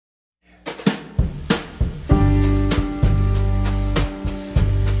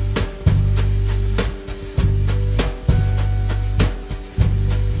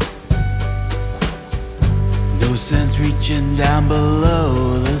reaching down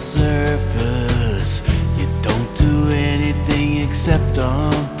below the surface. You don't do anything except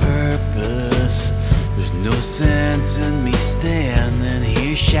on purpose. There's no sense in me standing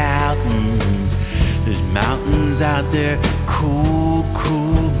here shouting. There's mountains out there, cool,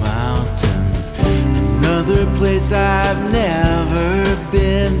 cool mountains. Another place I've never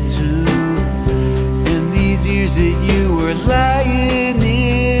been to. And these years that you were lying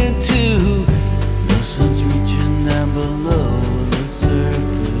into. No sense reaching down below the surface.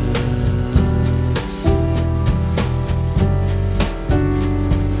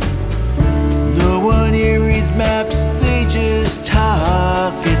 No one here reads maps, they just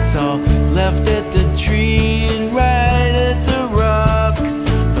talk. It's all left at the tree and right at the rock.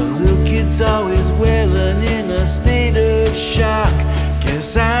 The little kid's always wailing in a state of shock.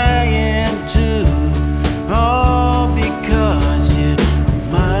 Guess I am too. All because you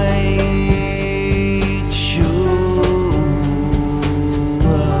might show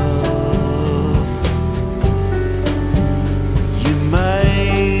up. You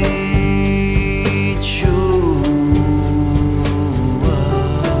might show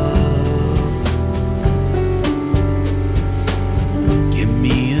up. Give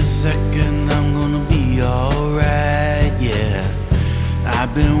me a second, I'm gonna be alright, yeah.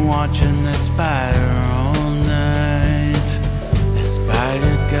 I've been watching that spider all night. That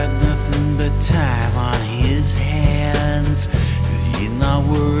spider's got nothing but time on his hands, 'cause he's not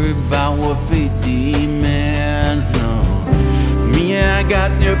worried about what fate demands, no. Me, I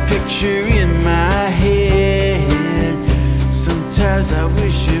got their picture in my head. Sometimes I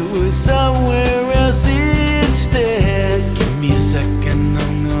wish it was somewhere else instead. Give me a second,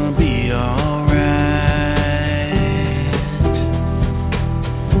 I'm gonna be alright.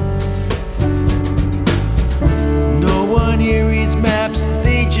 No one here reads maps,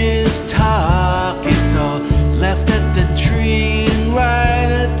 they just talk. It's all left at the tree and right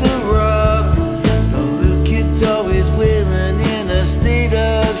at the rock. The little kid's always wailing in a state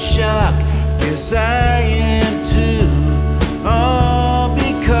of shock. Guess I am too. All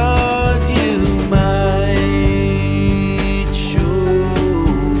because you might show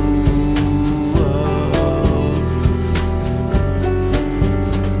up.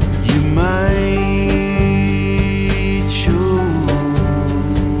 You might show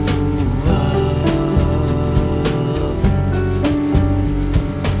up.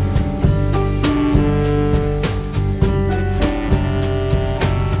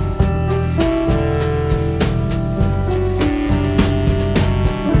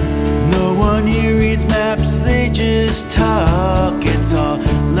 No one here reads maps, they just talk. It's all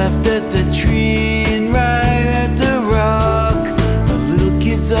left at the tree and right